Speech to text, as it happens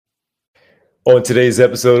On today's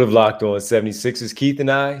episode of Locked On 76ers, Keith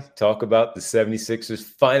and I talk about the 76ers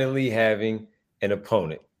finally having an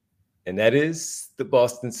opponent, and that is the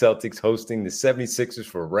Boston Celtics hosting the 76ers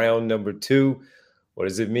for round number 2. What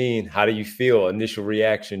does it mean? How do you feel? Initial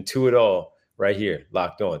reaction to it all right here,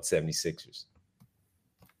 Locked On 76ers.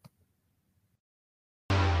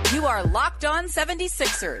 You are Locked On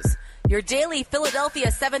 76ers, your daily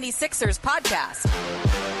Philadelphia 76ers podcast.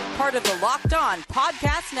 Part of the Locked On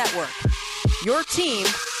Podcast Network. Your team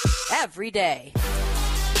every day.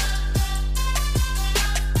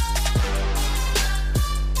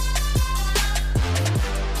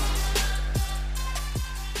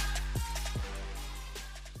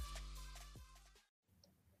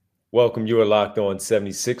 Welcome. You are Locked On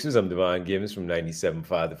 76ers. I'm Devon Givens from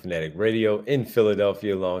 97.5 The Fanatic Radio in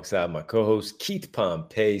Philadelphia alongside my co-host Keith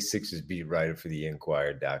Pompey, Sixers beat writer for the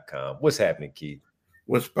Enquirer.com. What's happening, Keith?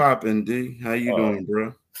 What's poppin', D? How you doing,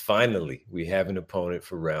 bro? Finally, we have an opponent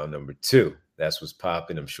for round number 2. That's what's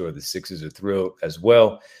popping. I'm sure the Sixers are thrilled as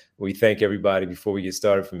well. We thank everybody before we get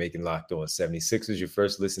started for making Locked On 76ers your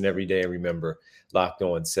first listen every day. And remember, Locked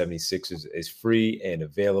On 76ers is free and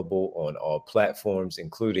available on all platforms,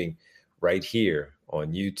 including right here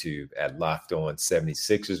on YouTube at Locked On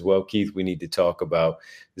 76ers. Well, Keith, we need to talk about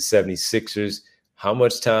the 76ers, how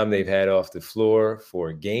much time they've had off the floor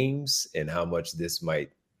for games and how much this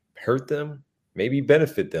might hurt them, maybe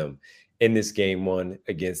benefit them in this game 1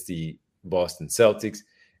 against the Boston Celtics,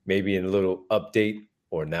 maybe in a little update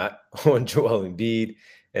or not on Joel Embiid.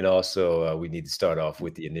 And also we need to start off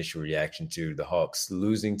with the initial reaction to the Hawks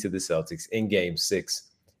losing to the Celtics in game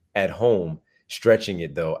 6 at home, stretching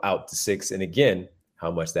it though out to 6. And again,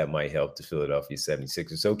 how much that might help the Philadelphia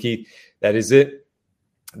 76ers. So Keith, that is it.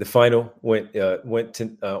 The final went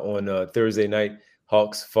on Thursday night.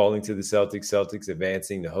 Hawks falling to the Celtics. Celtics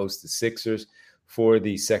advancing to host the Sixers for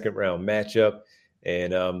the second round matchup.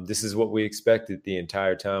 And this is what we expected the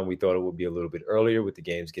entire time. We thought it would be a little bit earlier with the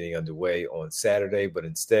games getting underway on Saturday, but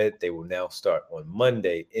instead they will now start on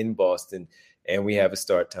Monday in Boston. And we have a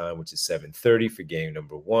start time, which is 7:30 for game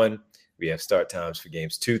number 1. We have start times for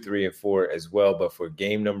games 2, 3, and 4 as well. But for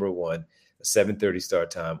game number 1, a 7:30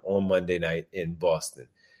 start time on Monday night in Boston.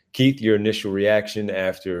 Keith, your initial reaction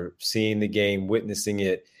after seeing the game, witnessing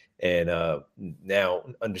it, and now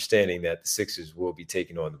understanding that the Sixers will be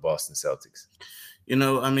taking on the Boston Celtics. You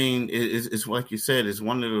know, I mean, it's like you said, it's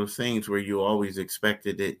one of those things where you always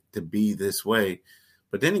expected it to be this way.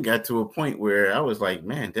 But then it got to a point where I was like,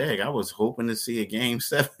 man, dang, I was hoping to see a game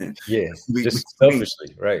 7. Yeah, just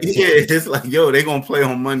selfishly, right? Yeah, it's like, yo, they're going to play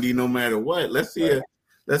on Monday no matter what. Let's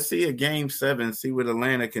see a game 7, see what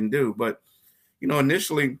Atlanta can do. But, you know,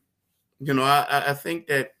 initially, you know, I think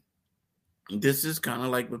that this is kind of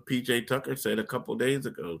like what PJ Tucker said a couple days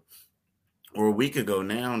ago or a week ago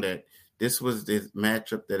now, that this was the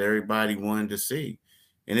matchup that everybody wanted to see.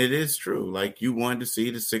 And it is true. Like, you wanted to see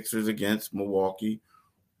the Sixers against Milwaukee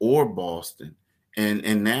or Boston.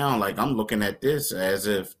 And now, like, I'm looking at this as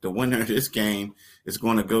if the winner of this game is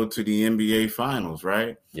going to go to the NBA Finals,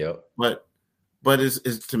 right? Yep. But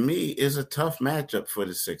it's to me, is a tough matchup for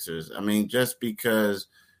the Sixers. I mean, just because,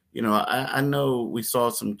 you know, I know we saw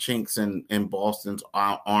some chinks in Boston's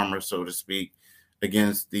armor, so to speak,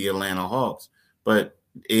 against the Atlanta Hawks. But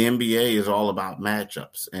the NBA is all about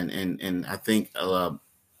matchups. And I think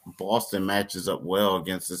Boston matches up well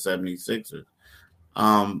against the 76ers.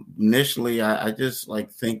 Initially, I just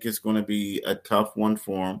think it's going to be a tough one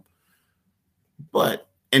for them. But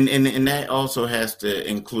and that also has to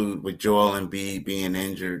include with Joel Embiid being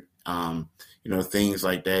injured, you know, things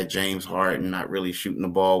like that. James Harden not really shooting the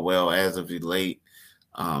ball well as of late.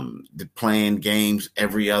 Playing games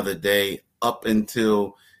every other day up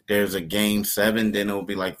until there's a game 7, then it'll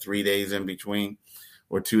be like 3 days in between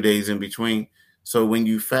or 2 days in between. So when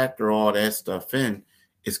you factor all that stuff in,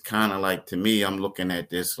 it's kind of like, to me, I'm looking at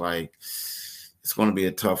this like it's going to be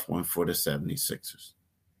a tough one for the 76ers.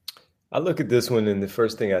 I look at this one, and the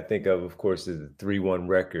first thing I think of course, is the 3-1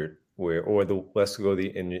 record, let's go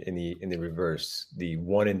in the reverse, the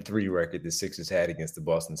 1-3 record the Sixers had against the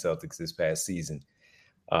Boston Celtics this past season.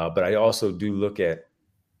 But I also do look at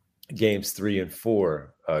games 3 and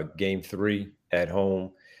 4, game 3 at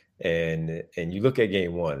home, and you look at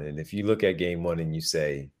game 1, and if you look at game 1 and you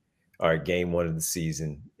say, all right, game 1 of the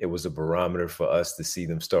season, it was a barometer for us to see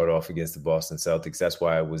them start off against the Boston Celtics. That's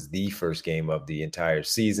why it was the first game of the entire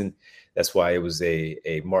season. That's why it was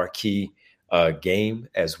a marquee game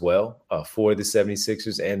as well for the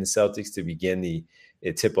 76ers and the Celtics to begin the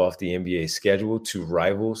tip off the NBA schedule, 2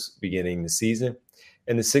 rivals beginning the season.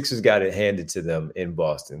 And the Sixers got it handed to them in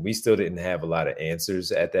Boston. We still didn't have a lot of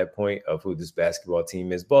answers at that point of who this basketball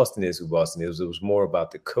team is. Boston is who Boston is. It was more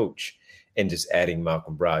about the coach and just adding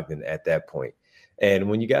Malcolm Brogdon at that point. And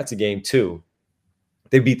when you got to game 2,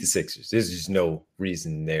 they beat the Sixers. There's just no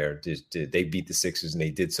reason there. They beat the Sixers, and they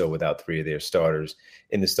did so without 3 of their starters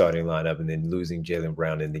in the starting lineup, and then losing Jaylen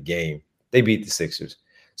Brown in the game. They beat the Sixers.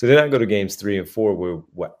 So then I go to games 3 and 4,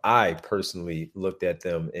 where I personally looked at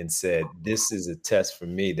them and said, this is a test for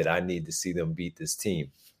me that I need to see them beat this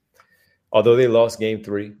team. Although they lost game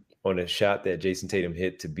 3 on a shot that Jason Tatum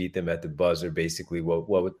hit to beat them at the buzzer, basically,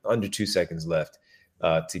 with under 2 seconds left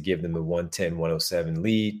to give them the 110-107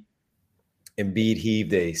 lead. Embiid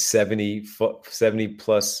heaved a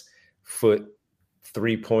 70-plus foot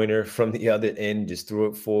three-pointer from the other end, just threw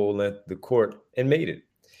it full length the court and made it,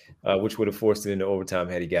 which would have forced it into overtime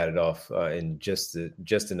had he got it off in just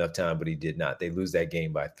enough time, but he did not. They lose that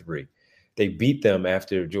game by 3. They beat them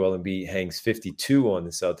after Joel Embiid hangs 52 on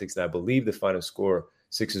the Celtics, and I believe the final score,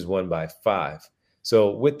 Sixers won by 5.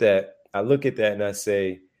 So with that, I look at that and I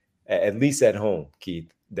say, at least at home,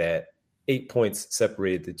 Keith, that 8 points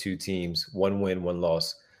separated the two teams, 1 win, 1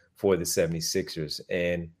 loss for the 76ers.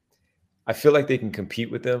 And I feel like they can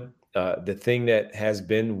compete with them. The thing that has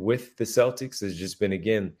been with the Celtics has just been,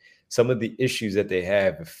 again, some of the issues that they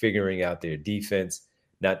have of figuring out their defense,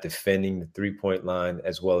 not defending the three-point line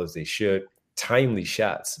as well as they should, timely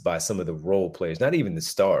shots by some of the role players, not even the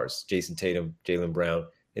stars, Jason Tatum, Jaylen Brown,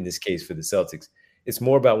 in this case for the Celtics. It's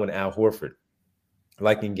more about when Al Horford,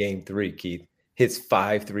 like in game 3, Keith, hits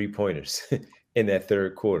 5 3-pointers in that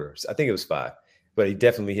third quarter. I think it was 5, but he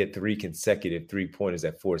definitely hit 3 consecutive 3-pointers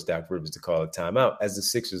that forced Doc Rivers to call a timeout, as the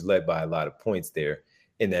Sixers led by a lot of points there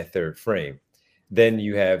in that third frame. Then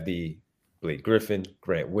you have the Blake Griffin,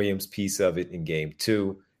 Grant Williams piece of it in game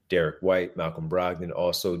 2, Derek White, Malcolm Brogdon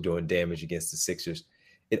also doing damage against the Sixers.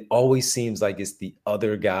 It always seems like it's the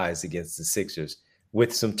other guys against the Sixers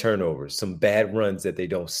with some turnovers, some bad runs that they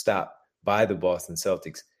don't stop by the Boston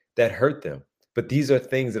Celtics that hurt them. But these are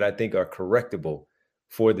things that I think are correctable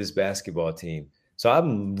for this basketball team. So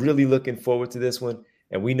I'm really looking forward to this one.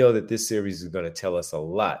 And we know that this series is going to tell us a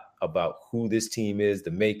lot about who this team is,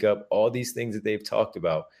 the makeup, all these things that they've talked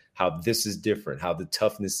about, how this is different, how the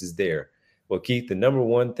toughness is there. Well, Keith, the number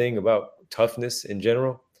one thing about toughness in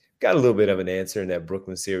general, got a little bit of an answer in that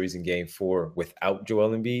Brooklyn series in game 4 without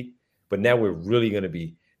Joel Embiid. But now we're really going to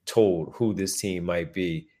be told who this team might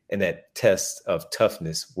be. And that test of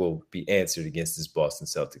toughness will be answered against this Boston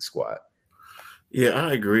Celtics squad. Yeah,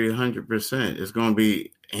 I agree 100%. It's going to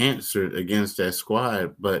be answered against that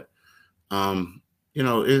squad. But,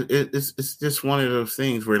 it's just one of those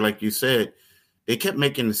things where, like you said, they kept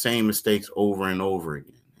making the same mistakes over and over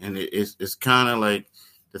again. And it's kind of like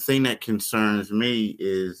the thing that concerns me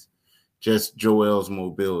is just Joel's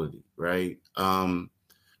mobility, right?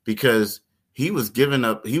 Because he was giving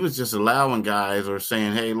up. He was just allowing guys or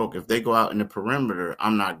saying, hey, look, if they go out in the perimeter,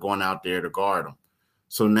 I'm not going out there to guard them.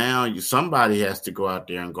 So now somebody has to go out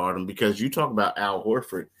there and guard them, because you talk about Al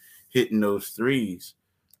Horford hitting those threes.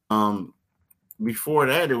 Before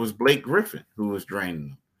that, it was Blake Griffin who was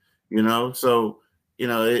draining them, So,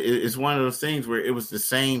 it's one of those things where it was the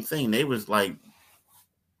same thing. They was like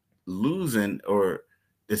losing or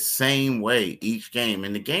the same way each game.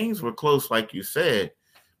 And the games were close, like you said.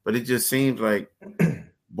 But it just seems like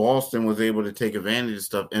Boston was able to take advantage of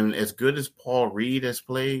stuff. And as good as Paul Reed has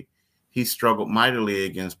played, he struggled mightily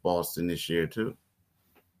against Boston this year, too.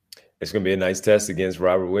 It's going to be a nice test against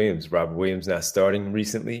Robert Williams. Robert Williams not starting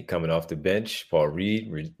recently, coming off the bench. Paul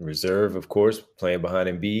Reed, reserve, of course, playing behind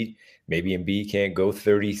Embiid. Maybe Embiid can't go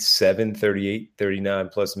 37, 38,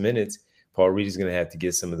 39-plus minutes. Paul Reed is going to have to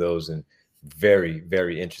get some of those, and very,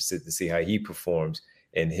 very interested to see how he performs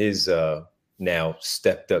in his now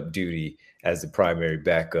stepped up duty as the primary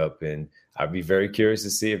backup. And I'd be very curious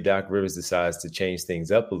to see if Doc Rivers decides to change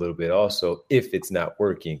things up a little bit also, if it's not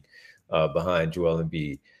working behind Joel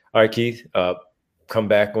Embiid. All right, Keith, come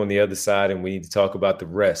back on the other side and we need to talk about the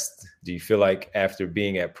rest. Do you feel like after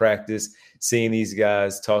being at practice, seeing these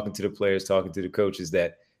guys, talking to the players, talking to the coaches,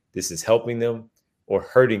 that this is helping them or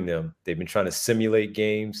hurting them? They've been trying to simulate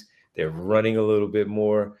games. They're running a little bit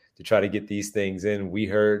more to try to get these things in. We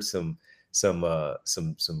heard some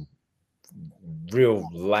real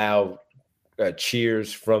loud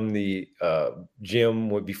cheers from the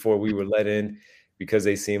gym before we were let in, because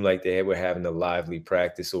they seemed like they were having a lively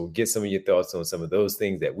practice. So we'll get some of your thoughts on some of those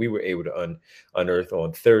things that we were able to unearth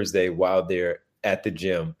on Thursday while they're at the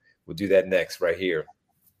gym. We'll do that next right here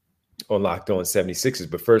on Locked On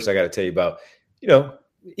 76ers. But first, I got to tell you about,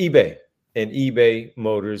 eBay. and eBay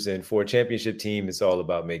Motors. And for a championship team, it's all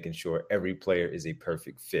about making sure every player is a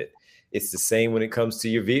perfect fit. It's the same when it comes to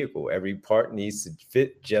your vehicle. Every part needs to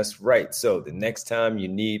fit just right. So the next time you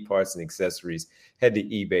need parts and accessories, head to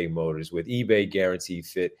eBay Motors. With eBay Guaranteed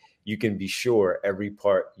Fit, you can be sure every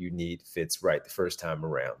part you need fits right the first time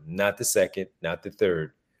around. Not the second, not the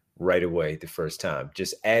third, right away the first time.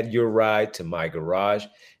 Just add your ride to My Garage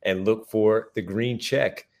and look for the green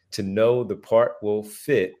check to know the part will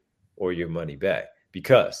fit or your money back.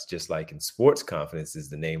 Because just like in sports, confidence is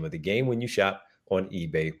the name of the game when you shop on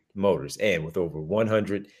eBay Motors. And with over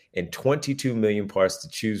 122 million parts to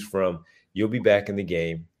choose from, you'll be back in the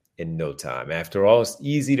game in no time. After all, it's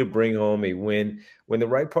easy to bring home a win when the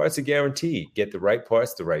right parts are guaranteed. Get the right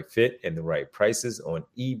parts, the right fit, and the right prices on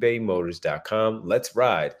ebaymotors.com. Let's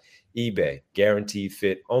ride. eBay, guaranteed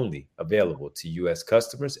fit only, available to U.S.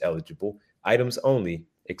 customers, eligible items only,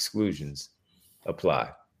 exclusions apply.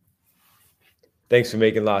 Thanks for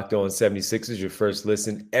making Locked On 76ers your first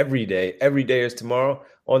listen every day. Every day is tomorrow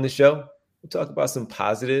on the show. We'll talk about some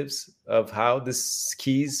positives of how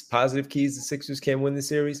positive keys the Sixers can win the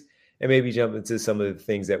series, and maybe jump into some of the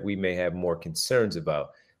things that we may have more concerns about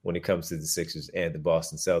when it comes to the Sixers and the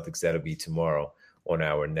Boston Celtics. That'll be tomorrow on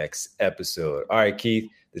our next episode. All right, Keith,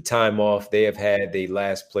 the time off they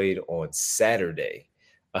last played on Saturday.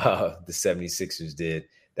 The 76ers did.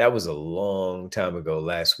 That was a long time ago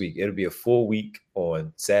last week. It'll be a full week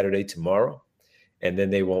on Saturday tomorrow, and then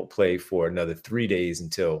they won't play for another 3 days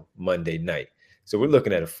until Monday night. So we're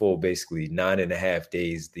looking at a full, basically 9.5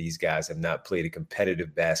 days. These guys have not played a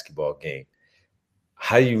competitive basketball game.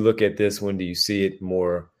 How do you look at this? When do you see it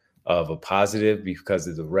more of a positive because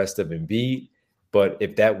of the rest of Embiid? But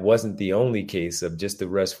if that wasn't the only case of just the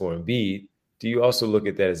rest for Embiid, do you also look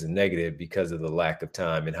at that as a negative because of the lack of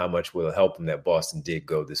time, and how much will it help them that Boston did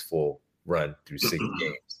go this full run through 6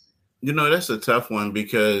 games? That's a tough one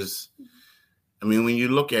because, when you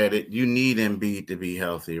look at it, you need Embiid to be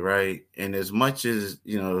healthy, right? And as much as,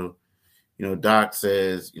 Doc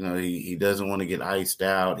says, he doesn't want to get iced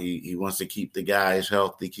out. He wants to keep the guys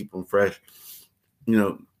healthy, keep them fresh.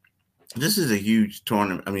 This is a huge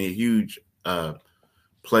tournament. A huge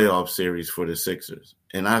playoff series for the Sixers.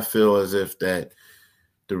 And I feel as if that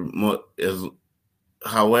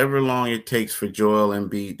however long it takes for Joel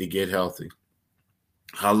Embiid to get healthy,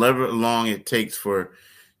 however long it takes for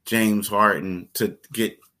James Harden to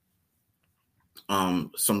get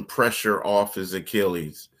some pressure off his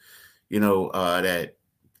Achilles, that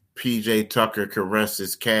PJ Tucker can rest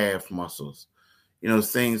his calf muscles,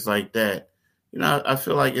 things like that. I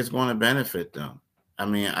feel like it's going to benefit them.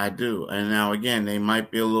 I do. And now, again, they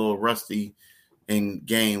might be a little rusty in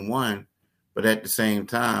game one, but at the same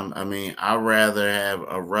time, I'd rather have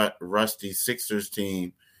a rusty Sixers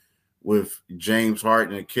team with James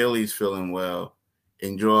Harden Achilles feeling well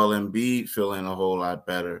and Joel Embiid feeling a whole lot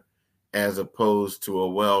better, as opposed to a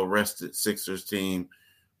well-rested Sixers team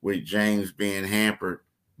with James being hampered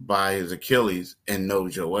by his Achilles and no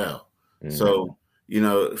Joel. Mm-hmm. So,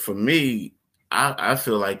 for me, I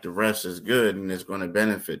feel like the rest is good and it's going to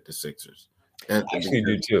benefit the Sixers. I actually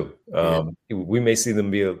do too. We may see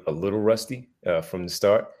them be a little rusty from the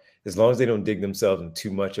start. As long as they don't dig themselves in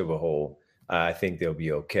too much of a hole, I think they'll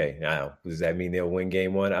be okay. Now, does that mean they'll win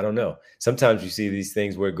game one? I don't know. Sometimes you see these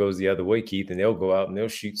things where it goes the other way, Keith, and they'll go out and they'll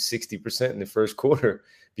shoot 60% in the first quarter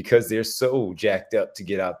because they're so jacked up to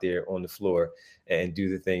get out there on the floor and do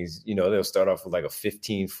the things. They'll start off with like a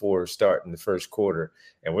 15-4 start in the first quarter.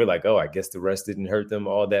 And we're like, oh, I guess the rest didn't hurt them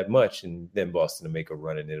all that much. And then Boston will make a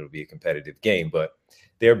run and it'll be a competitive game. But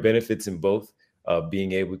there are benefits in both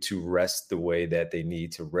being able to rest the way that they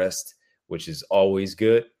need to rest, which is always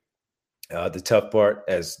good. The tough part,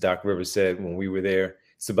 as Doc Rivers said when we were there,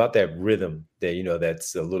 it's about that rhythm that,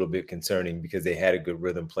 that's a little bit concerning because they had a good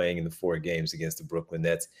rhythm playing in the 4 games against the Brooklyn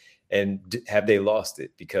Nets. And have they lost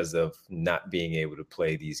it because of not being able to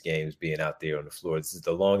play these games, being out there on the floor? This is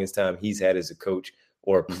the longest time he's had as a coach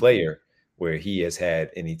or a player where he has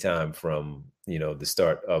had any time from, the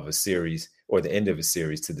start of a series or the end of a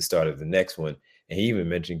series to the start of the next one. And he even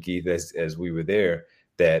mentioned, Keith, as we were there,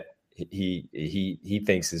 that he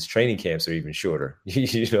thinks his training camps are even shorter,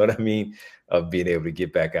 you know what I mean, of being able to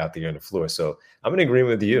get back out there on the floor. So I'm in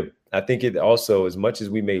agreement with you. I think it also, as much as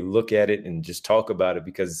we may look at it and just talk about it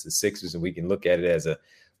because it's the Sixers and we can look at it as a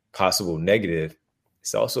possible negative,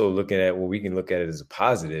 it's also looking at we can look at it as a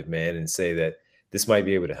positive, man, and say that this might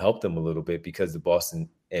be able to help them a little bit because the Boston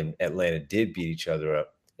and Atlanta did beat each other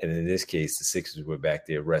up. And in this case, the Sixers were back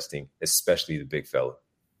there resting, especially the big fella.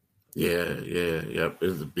 Yeah. Yep.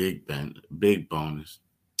 It's a big bonus.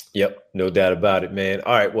 Yep, no doubt about it, man.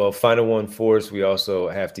 All right, well, final one for us. We also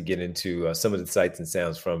have to get into some of the sights and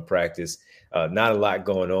sounds from practice. Not a lot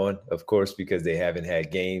going on, of course, because they haven't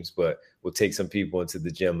had games, but we'll take some people into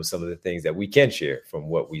the gym with some of the things that we can share from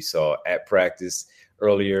what we saw at practice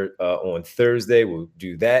earlier on Thursday. We'll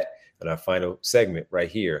do that in our final segment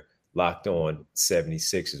right here, Locked On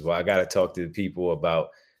 76ers. Well, I got to talk to the people about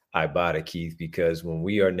Ibotta, Keith, because when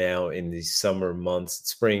we are now in the summer months,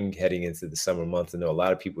 spring heading into the summer months, I know a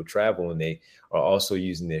lot of people travel and they are also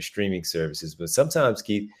using their streaming services. But sometimes,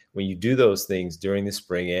 Keith, when you do those things during the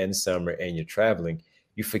spring and summer and you're traveling,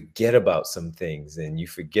 you forget about some things and you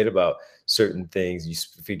forget about certain things. You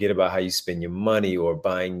forget about how you spend your money or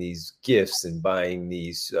buying these gifts and buying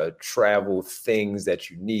these travel things that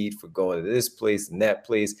you need for going to this place and that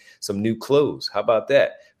place, some new clothes. How about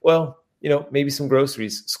that? Well, maybe some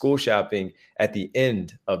groceries, school shopping at the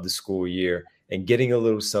end of the school year, and getting a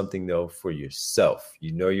little something, though, for yourself.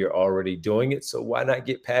 You're already doing it, so why not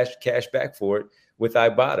get cash back for it with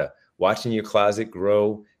Ibotta? Watching your closet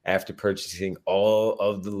grow after purchasing all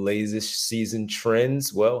of the latest season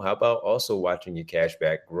trends. Well, how about also watching your cash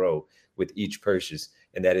back grow with each purchase?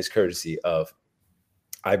 And that is courtesy of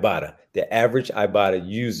Ibotta. The average Ibotta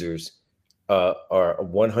users are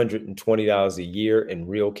 $120 a year in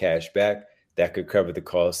real cash back. That could cover the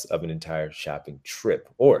cost of an entire shopping trip.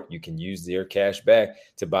 Or you can use their cash back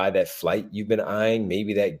to buy that flight you've been eyeing,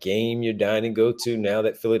 maybe that game you're dying to go to now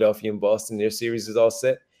that Philadelphia and Boston, their series is all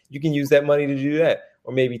set. You can use that money to do that.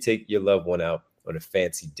 Or maybe take your loved one out on a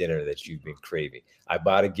fancy dinner that you've been craving.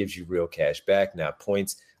 Ibotta gives you real cash back, not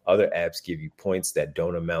points. Other apps give you points that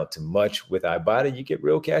don't amount to much. With Ibotta, you get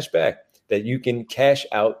real cash back that you can cash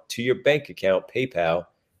out to your bank account, PayPal,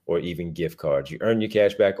 or even gift cards. You earn your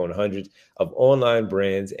cash back on hundreds of online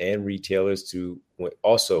brands and retailers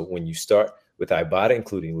also when you start with Ibotta,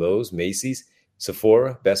 including Lowe's, Macy's,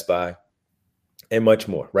 Sephora, Best Buy, and much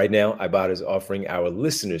more. Right now, Ibotta is offering our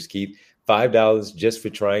listeners, Keith, $5 just for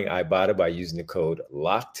trying Ibotta by using the code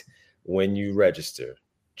LOCKED when you register.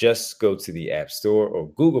 Just go to the App Store or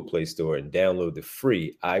Google Play Store and download the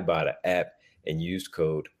free Ibotta app and use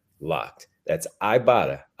code LOCKED. That's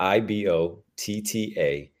Ibotta,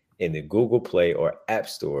 IBOTTA, in the Google Play or App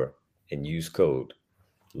Store and use code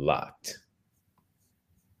LOCKED.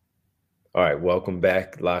 All right, welcome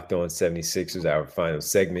back. Locked On 76ers, our final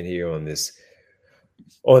segment here on this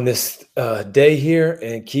day here.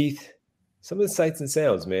 And Keith, some of the sights and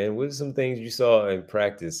sounds, man. What are some things you saw in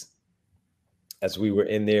practice as we were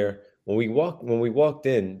in there? When we walked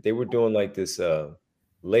in, they were doing like this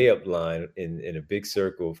layup line in a big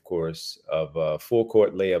circle, of course, of full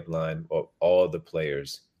court layup line of all the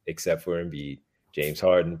players except for Embiid, James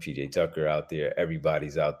Harden, PJ Tucker out there.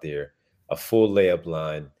 Everybody's out there. A full layup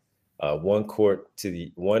line, one court to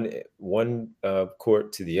the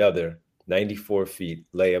other, 94 feet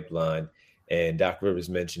layup line. And Doc Rivers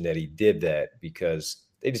mentioned that he did that because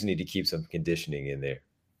they just need to keep some conditioning in there.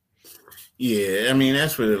 Yeah, I mean,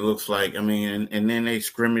 that's what it looks like. I mean, and then they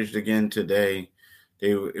scrimmaged again today.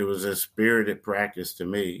 It was a spirited practice to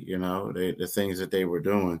me, the things that they were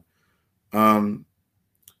doing.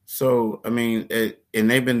 So, I mean,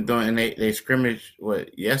 and they've been doing, and they scrimmaged,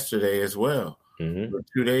 yesterday as well, or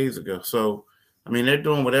 2 days ago. So, I mean, they're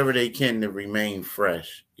doing whatever they can to remain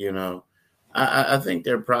fresh, I think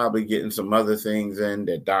they're probably getting some other things in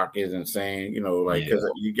that Doc isn't saying,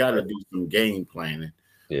 because you got to do some game planning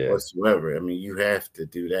whatsoever. I mean, you have to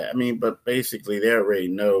do that. I mean, but basically they already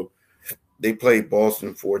know they played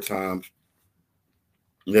Boston 4 times.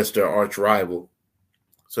 That's their arch rival.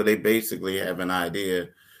 So they basically have an idea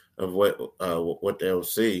of what they'll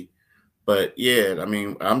see. But, yeah, I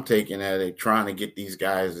mean, I'm taking that they're trying to get these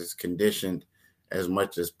guys as conditioned as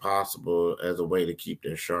much as possible as a way to keep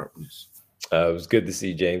their sharpness. It was good to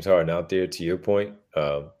see James Harden out there, to your point.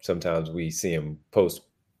 Sometimes we see him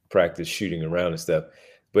post-practice shooting around and stuff.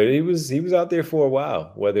 But he was out there for a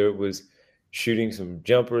while, whether it was shooting some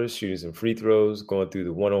jumpers, shooting some free throws, going through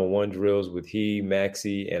the one-on-one drills with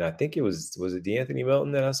Maxey, and I think it was it DeAnthony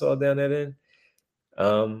Melton that I saw down that end?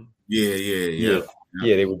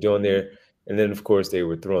 Yeah, they were doing there. And then, of course, they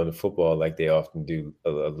were throwing the football like they often do a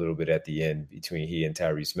little bit at the end between he and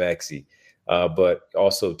Tyrese Maxey. But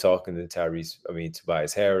also talking to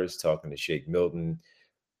Tobias Harris, talking to Shake Milton,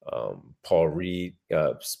 Paul Reed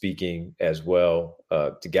speaking as well.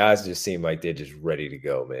 The guys just seem like they're just ready to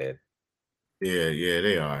go, man. Yeah,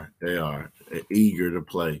 they are. They're eager to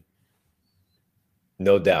play.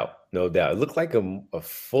 No doubt. It looked like a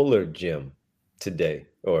fuller gym today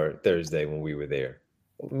or Thursday when we were there.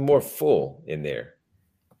 More full in there.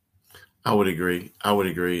 I would agree.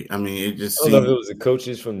 I mean, it just I don't know if it seems. was the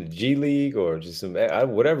coaches from the G League or just some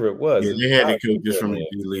whatever it was. Yeah, It was they a had lot the of people coaches in from the there.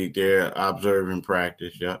 G League there observing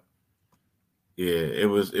practice. Yep. Yeah, it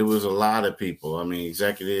was a lot of people. I mean,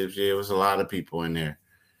 executives. Yeah, it was a lot of people in there.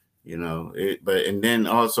 But and then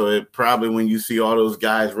also it probably when you see all those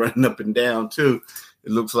guys running up and down too,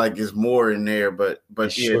 it looks like it's more in there. But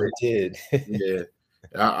It yeah, sure did. yeah,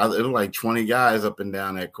 it was like 20 guys up and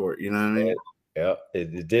down that court. You know what I mean? Yeah,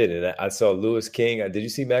 it did. And I saw Lewis King. Did you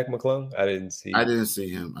see Mac McClung? I didn't I see. didn't see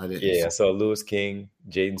him. I didn't Yeah, I see. saw Lewis King,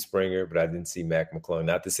 Jaden Springer, but I didn't see Mac McClung.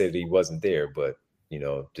 Not to say that he wasn't there, but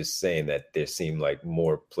just saying that there seemed like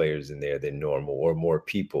more players in there than normal, or more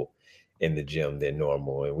people in the gym than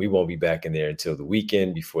normal. And we won't be back in there until the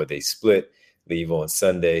weekend before they split. Leave on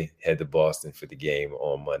Sunday, head to Boston for the game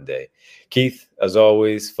on Monday. Keith, as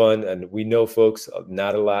always, fun. And we know folks,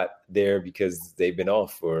 not a lot there because they've been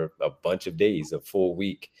off for a bunch of days, a full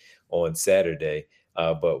week on Saturday.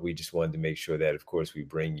 But we just wanted to make sure that, of course, we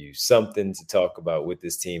bring you something to talk about with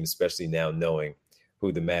this team, especially now knowing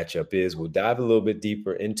who the matchup is. We'll dive a little bit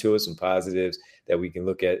deeper into it, some positives that we can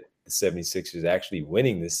look at the 76ers actually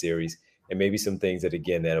winning this series, and maybe some things that,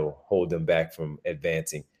 again, that'll hold them back from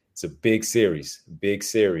advancing. It's a big series,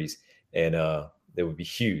 and that would be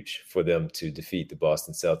huge for them to defeat the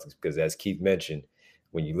Boston Celtics because, as Keith mentioned,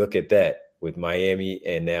 when you look at that with Miami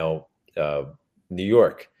and now New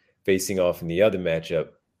York facing off in the other matchup,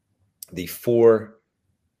 the 4-8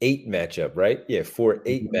 matchup, right? Yeah,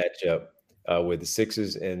 4-8 matchup where the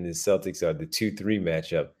Sixers and the Celtics are the 2-3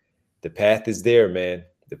 matchup. The path is there, man.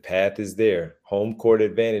 The path is there. Home court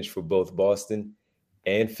advantage for both Boston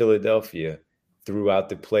and Philadelphia throughout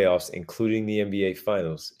the playoffs, including the NBA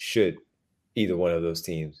Finals, should either one of those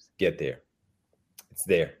teams get there. It's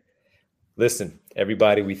there. Listen,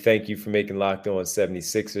 everybody, we thank you for making Locked On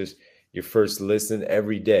 76ers your first listen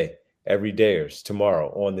every day. Every dayers. Tomorrow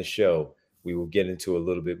on the show, we will get into a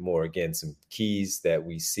little bit more. Again, some keys that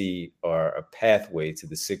we see are a pathway to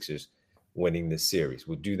the Sixers winning this series.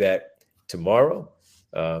 We'll do that tomorrow.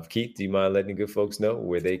 Keith, do you mind letting the good folks know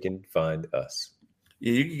where they can find us?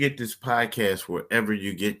 Yeah, you can get this podcast wherever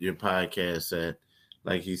you get your podcasts at.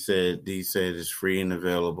 Like D said, it's free and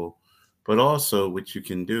available. But also, what you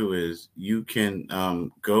can do is you can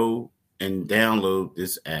go and download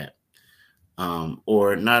this app.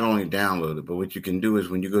 Or not only download it, but what you can do is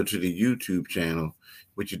when you go to the YouTube channel,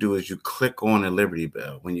 what you do is you click on the Liberty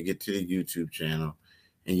Bell when you get to the YouTube channel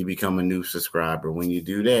and you become a new subscriber. When you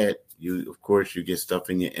do that, of course, you get stuff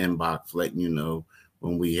in your inbox letting you know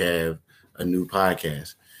when we have a new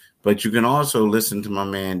podcast. But you can also listen to my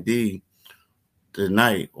man D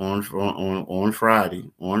tonight on Friday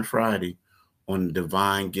on the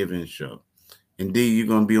Divine Giving Show. And D, you're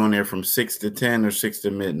gonna be on there from 6 to 10 or 6 to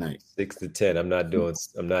midnight. 6 to 10. I'm not doing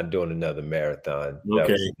another marathon. That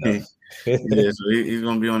Okay. was enough. Yeah, so he's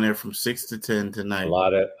gonna be on there from 6 to 10 tonight.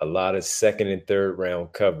 A lot of second and third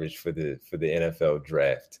round coverage for the NFL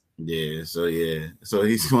draft. Yeah, so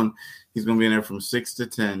he's gonna be in there from 6 to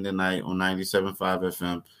 10 tonight on 97.5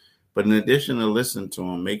 FM. But in addition to listening to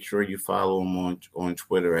him, make sure you follow him on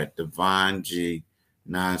Twitter at DivineG975.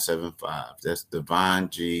 That's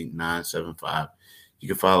DivineG975. You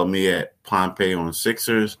can follow me at Pompey on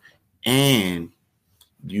Sixers, and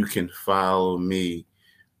you can follow me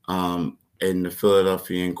in the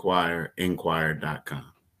Philadelphia Inquirer.com.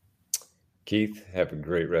 Keith, have a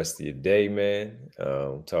great rest of your day, man.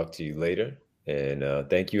 Talk to you later. And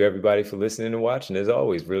thank you, everybody, for listening and watching. As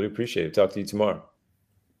always, really appreciate it. Talk to you tomorrow.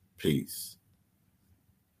 Peace.